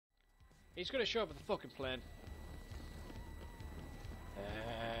He's gonna show up at the fucking plane.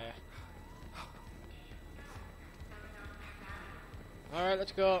 Alright,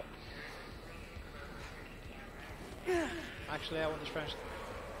 let's go. Actually, I want this French.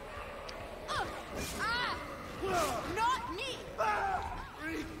 Not me!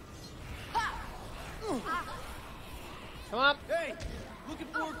 Come on! Hey! Looking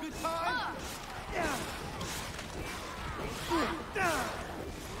for a good time?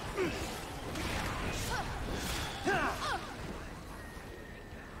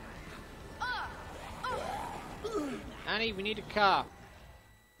 Annie, we need a car.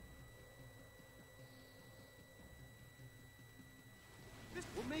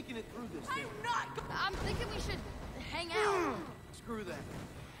 We're making it through this thing. I'm not. I'm thinking we should hang out. Screw that.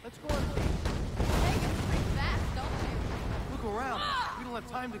 Let's go on. Vegas pretty fast, don't you? Look around. We don't have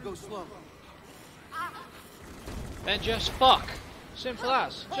time to go slow. Then just fuck. Simple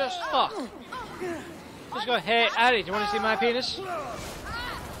as. Just fuck. Just go, hey, Addy, do you want to see my penis?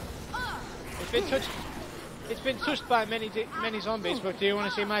 It's been touched by many zombies, but do you want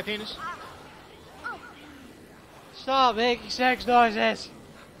to see my penis? Stop making sex noises!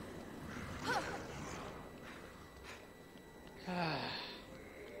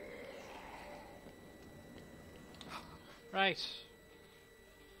 Right.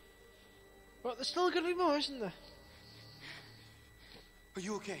 Well, there's still going to be more, isn't there? Are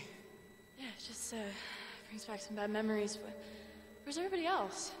you okay? Yeah, it just brings back some bad memories. But where's everybody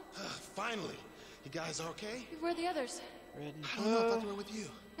else? Finally. You guys are okay? Where are the others? Red and I don't know if I do it with you.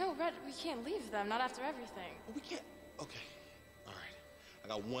 No, Red, we can't leave them, not after everything. Well, we can't. Okay. All right. I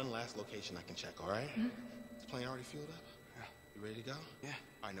got one last location I can check, all right? Mm-hmm. Is the plane already fueled up? Yeah. You ready to go? Yeah.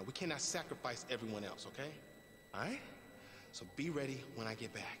 All right, now we cannot sacrifice everyone else, okay? All right? So be ready when I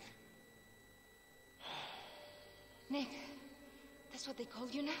get back. Nick, that's what they call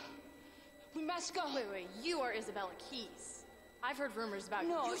you now? We must go. Wait, you are Isabella Keys. I've heard rumors about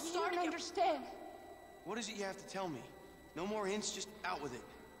No, you. you don't understand. What is it you have to tell me? No more hints, just out with it.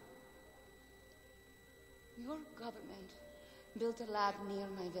 Your government built a lab near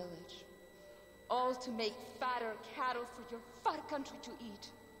my village. All to make fatter cattle for your fat country to eat.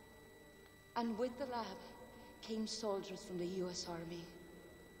 And with the lab came soldiers from the US Army.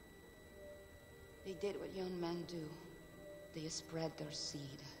 They did what young men do. They spread their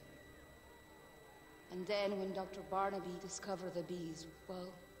seed. And then when Dr. Barnaby discovered the bees,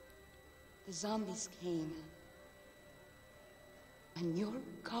 well, the zombies came. And your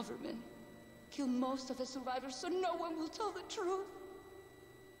government killed most of the survivors so no one will tell the truth.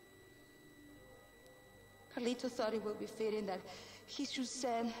 Carlito thought it would be fitting that he should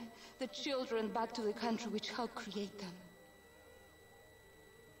send the children back to the country which helped create them.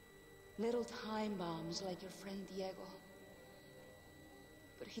 Little time bombs like your friend Diego.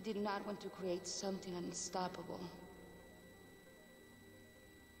 But he did not want to create something unstoppable.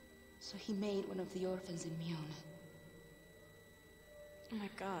 So he made one of the orphans immune. Oh my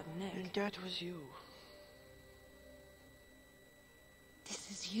God, Nick. And that was you.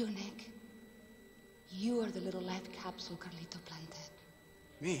 This is you, Nick. You are the little life capsule Carlito planted.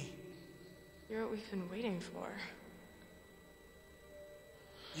 Me? You're what we've been waiting for.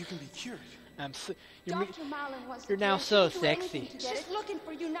 You can be cured. Dr. Malin wants you're to now kill so us. Do anything sexy. to get it. She's looking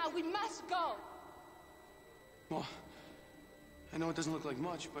for you now. We must go. Well, I know it doesn't look like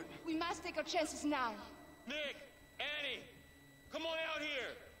much, but... We must take our chances now. Nick! Annie! Come on out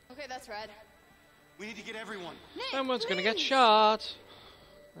here! Okay, that's Red. We need to get everyone. Nick, Someone's gonna get please. shot.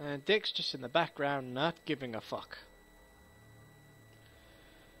 And Dick's just in the background, not giving a fuck.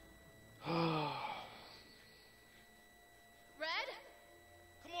 Red?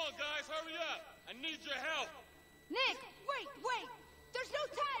 Come on, guys, hurry up! I need your help! Nick, wait! There's no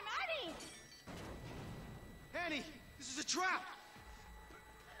time, Annie! Annie, this is a trap!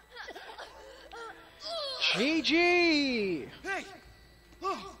 GG! Hey!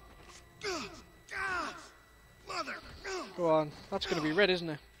 Oh! Mother! Go on, that's gonna be Red, isn't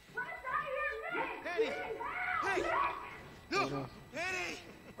it? Annie! Hey! No! know. Annie!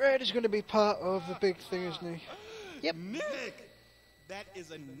 Red is gonna be part of the big thing, isn't he? Yep. Nick! That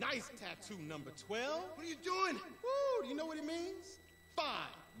is a nice tattoo, number 12. What are you doing? Woo! Do you know what it means? $5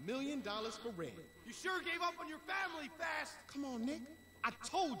 million for Red. You sure gave up on your family fast. Come on, Nick. I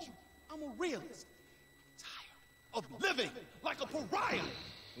told you, I'm a realist. I'm tired of living like a pariah.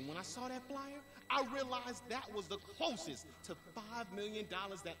 And when I saw that flyer, I realized that was the closest to $5 million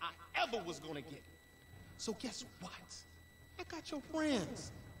that I ever was gonna get. So guess what? I got your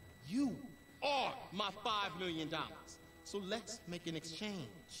friends. You are my $5 million. So let's make an exchange.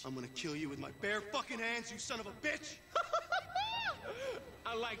 I'm gonna kill you with my bare fucking hands, you son of a bitch!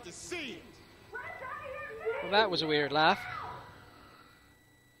 I like to see it. Well, that was a weird laugh.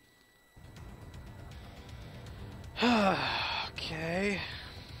 Okay.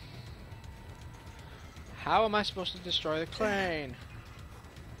 How am I supposed to destroy the crane?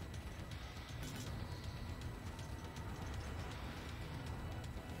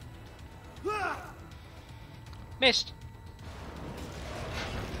 Missed.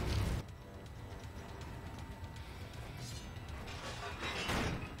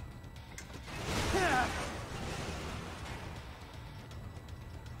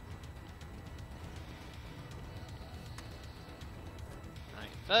 Right,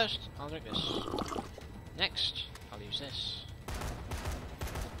 first I'll drink this. Next, I'll use this.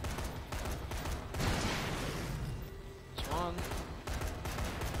 There's one.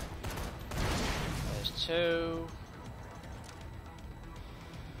 There's two.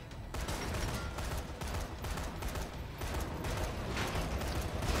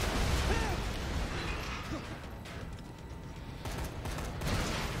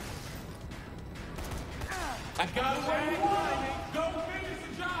 I got away. Go finish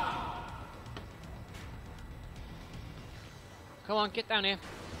the job. Come on, get down here.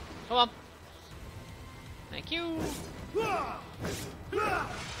 Come on. Thank you.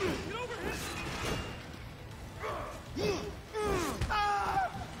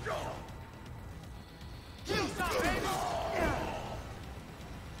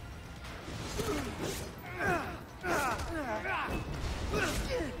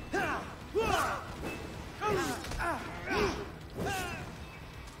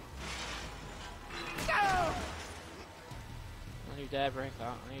 Don't you dare break that. I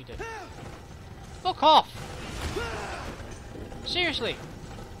need it. Fuck off! Seriously!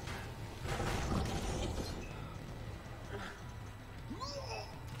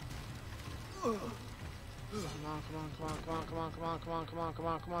 Come on, come on, come on, come on, come on, come on, come on, come on, come on,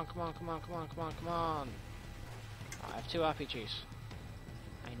 come on, come on, come on, come on, come on, come on. I have 2 RPGs.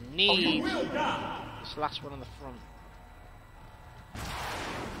 I need this last one on the front.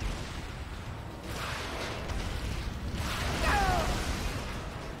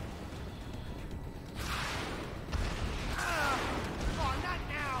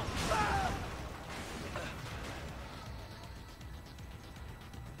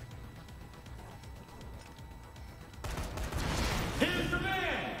 Here's the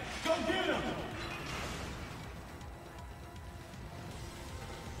man. Go get him.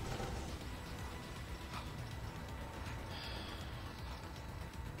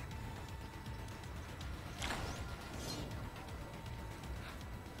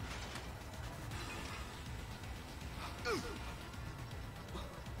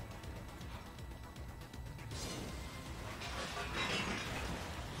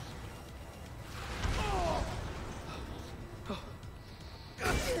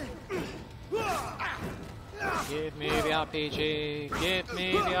 Give me the RPG, give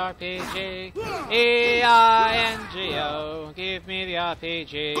me the RPG, E-I-N-G-O, give me the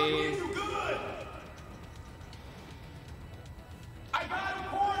RPG. You good? I got him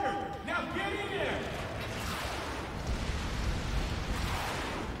cornered. Now get in there.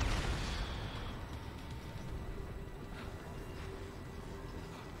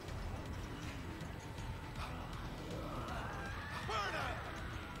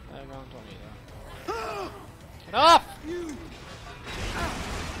 They're going to me though. Get off!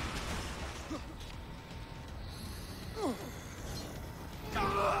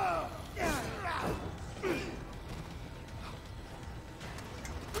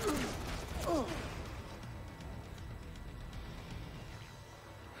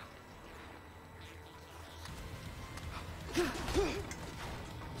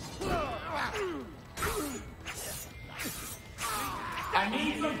 I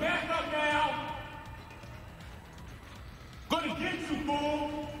need some backup now. Gonna get you,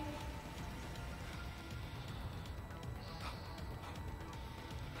 fool.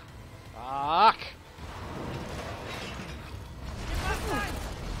 Fuck!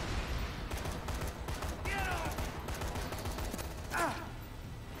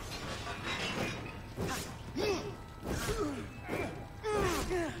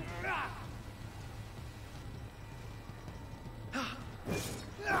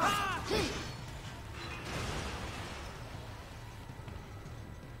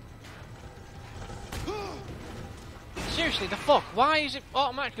 Seriously, the fuck? Why is it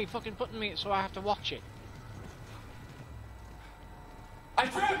automatically fucking putting me so I have to watch it? I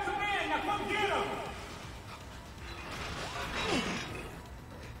trapped the man. Now come get him.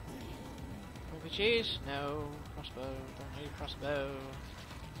 RPGs? No. Crossbow. Don't need crossbow.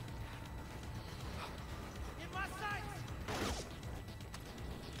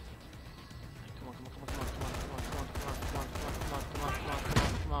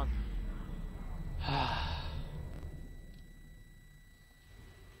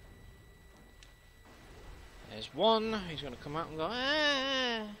 one, he's going to come out and go,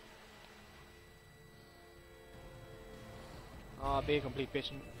 ah. Oh, be a complete bitch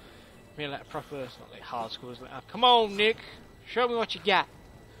and be like a proper, it's not like hard school, it's like, oh, come on, Nick, show me what you got.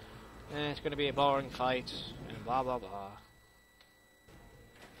 And it's going to be a boring fight, and blah blah blah.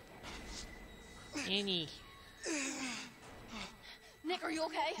 Annie. Nick, are you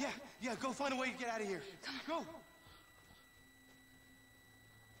okay? Yeah, go find a way to get out of here. Go.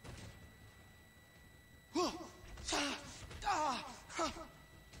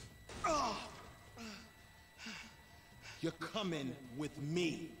 You're coming with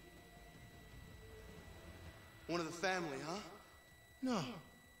me. One of the family, huh? No.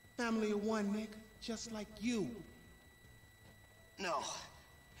 Family of one, Nick. Just like you. No.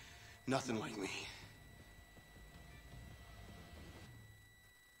 Nothing like me.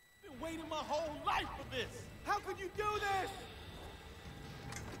 Been waiting my whole life for this. How could you do this?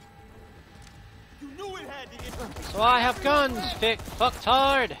 You knew it had to end. So I have guns, Vic. Fucked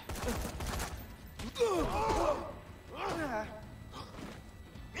hard.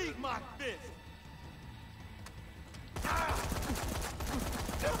 Eat my fist.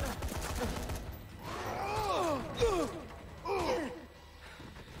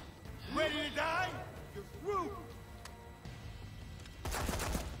 Ready to die? You're through.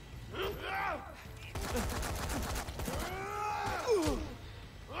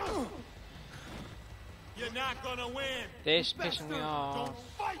 You're not gonna win. This pissing me off. Don't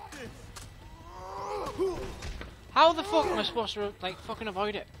fight this. How the fuck am I supposed to, like, fucking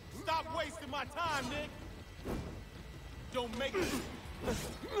avoid it? Stop wasting my time, Nick. Don't make it.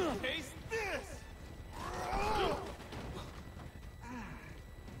 Taste this.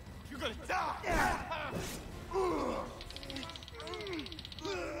 You're gonna die.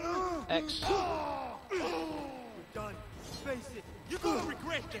 X. You're done. Face it. You're gonna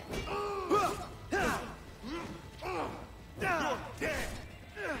regret that. You're dead.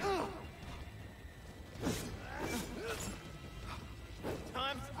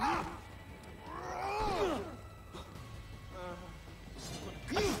 Time's up.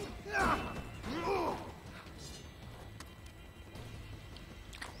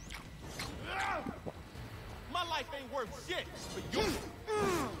 My life ain't worth shit, but yours.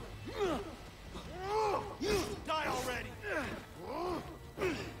 Die already.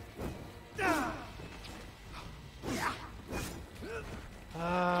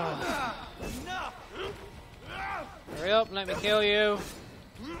 Enough. Hurry up, let me kill you.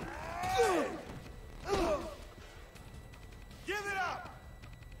 Give it up.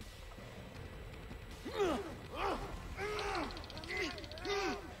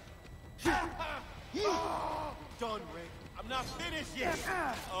 Done, Rick. I'm not finished yet.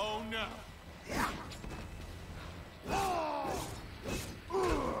 Oh no.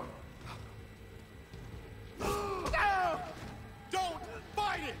 Don't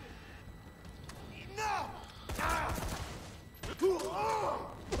fight it. No.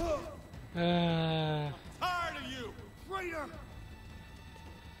 Tired of you, traitor.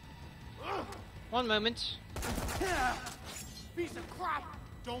 1 moment. Piece of crap.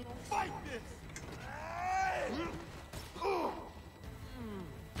 Don't fight this.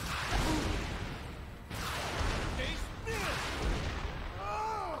 Taste this.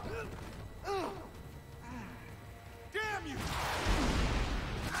 Damn you.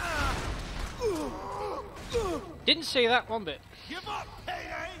 Didn't see that one bit. Give up,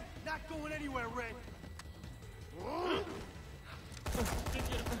 payday. Not going anywhere, Red. No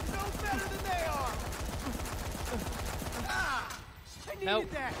better than they are. I needed Nope.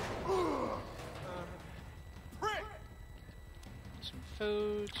 that. Prick. Some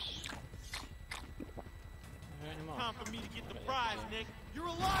food. Not anymore. Time for me to get the prize, Nick. You're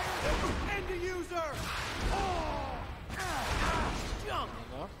a liar and a user. Jump.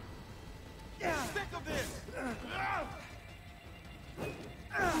 There you Sick of this. go.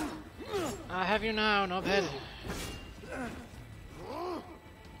 I have you now, knobhead.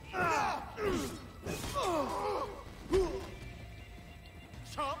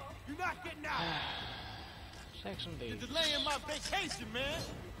 Chump, you're not getting out. Take some You're beef. delaying my vacation, man.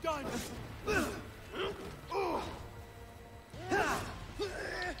 Done.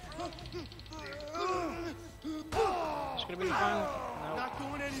 It's gonna be the final. No, Not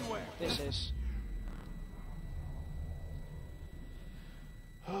going anywhere. this is.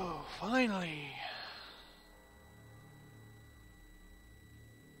 Oh, finally.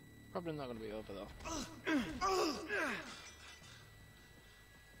 Probably not gonna be over though.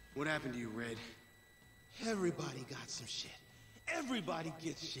 What happened to you, Red? Everybody got some shit. Everybody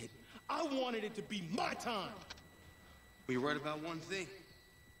gets shit. I wanted it to be my time. Well, you're right about one thing.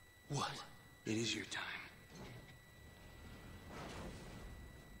 What? It is your time.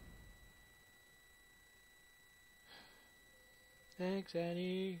 Thanks,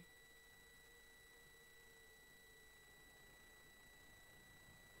 Annie.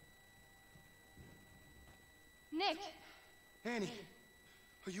 Nick! Annie,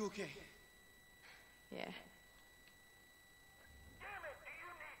 are you okay? Yeah. Damn it, do you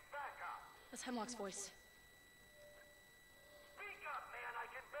need backup? That's Hemlock's voice. Speak up, man, I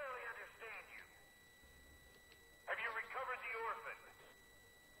can barely understand you. Have you recovered the orphan?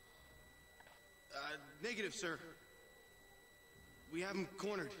 Negative, sir. We have him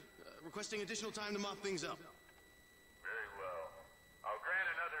cornered. Requesting additional time to mop things up. Very well. I'll grant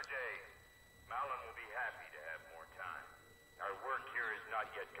another day. Malin will be happy to have more time. Our work here is not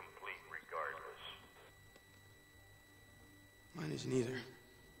yet complete regardless. Mine isn't either.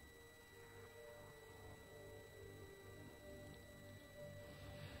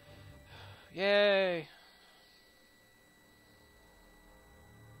 Yay!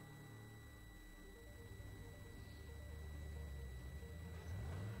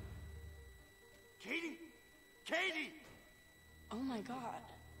 Katie! Katie! Oh my god.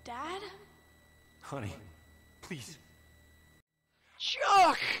 Dad? Honey, please.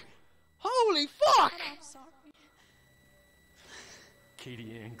 Chuck! Holy fuck! I'm sorry.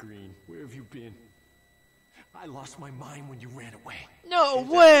 Katie Ann Green, where have you been? I lost my mind when you ran away. No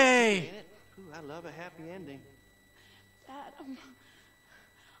way! Ooh, I love a happy ending. Dad,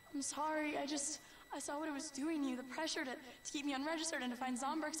 I'm sorry. I saw what it was doing to you. The pressure to keep me unregistered and to find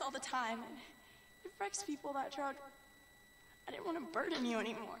Zombricks all the time. It wrecks people, that drug. I didn't want to burden you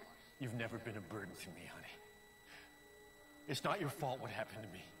anymore. You've never been a burden to me, honey. It's not your fault what happened to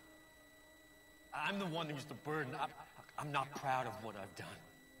me. I'm the one who's the burden. I'm not proud of what I've done.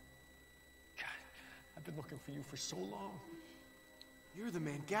 God, I've been looking for you for so long. You're the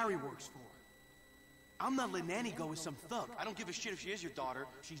man Gary works for. I'm not letting Annie go with some thug. I don't give a shit if she is your daughter.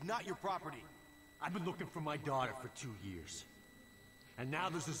 She's not your property. I've been looking for my daughter for 2 years. And now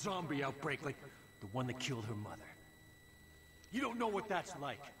there's a zombie outbreak like the one that killed her mother. You don't know what that's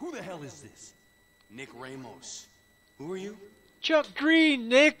like. Who the hell is this? Nick Ramos. Who are you? Chuck Green,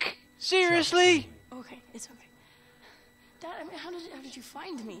 Nick! Seriously? Okay, it's okay. Dad, I mean, how did you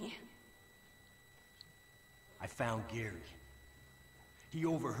find me? I found Gary. He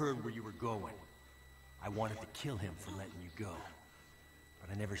overheard where you were going. I wanted to kill him for letting you go.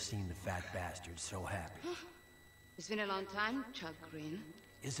 But I never seen the fat bastard so happy. It's been a long time, Chuck Green.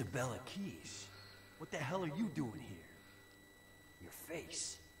 Isabella Keys, what the hell are you doing here? Your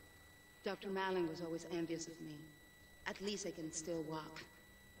face. Dr. Malin was always envious of me. At least I can still walk.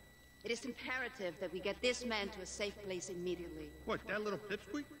 It is imperative that we get this man to a safe place immediately. What, that little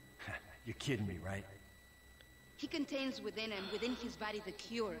pipsqueak? You're kidding me, right? He contains within his body the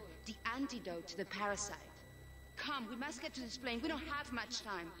cure, the antidote to the parasite. Come, we must get to this plane. We don't have much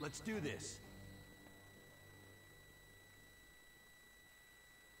time. Let's do this.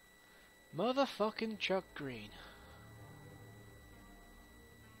 Motherfucking Chuck Green.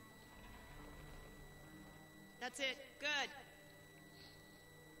 That's it. Good.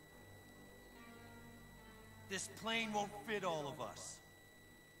 This plane won't fit all of us.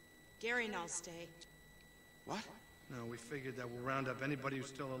 Gary and I'll stay. What? No, we figured that we'll round up anybody who's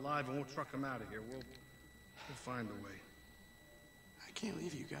still alive and we'll truck them out of here. We'll find a way. I can't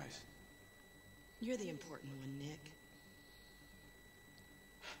leave you guys. You're the important one, Nick.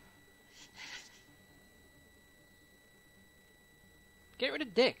 Get rid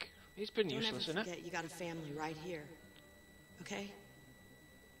of Dick. He's been Don't useless, ever isn't it? forget you got a family right here. Okay?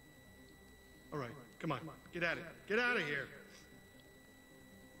 All right, come on. Get at it. Get out of here.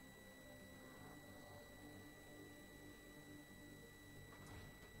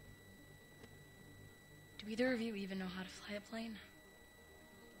 Do either of you even know how to fly a plane?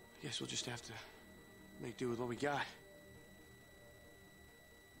 I guess we'll just have to make do with what we got.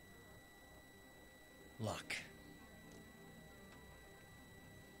 Luck.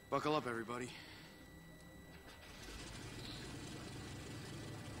 Buckle up, everybody.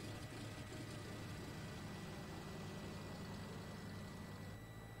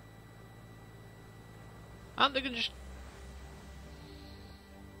 Aren't they gonna just...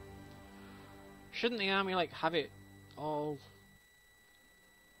 Shouldn't the army, like, have it all...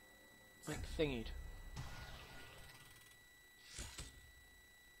 like, thingied?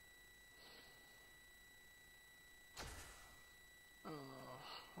 Oh,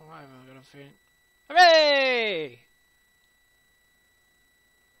 why am I gonna faint? Hooray!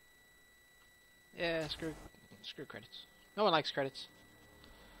 Yeah, screw credits. No one likes credits.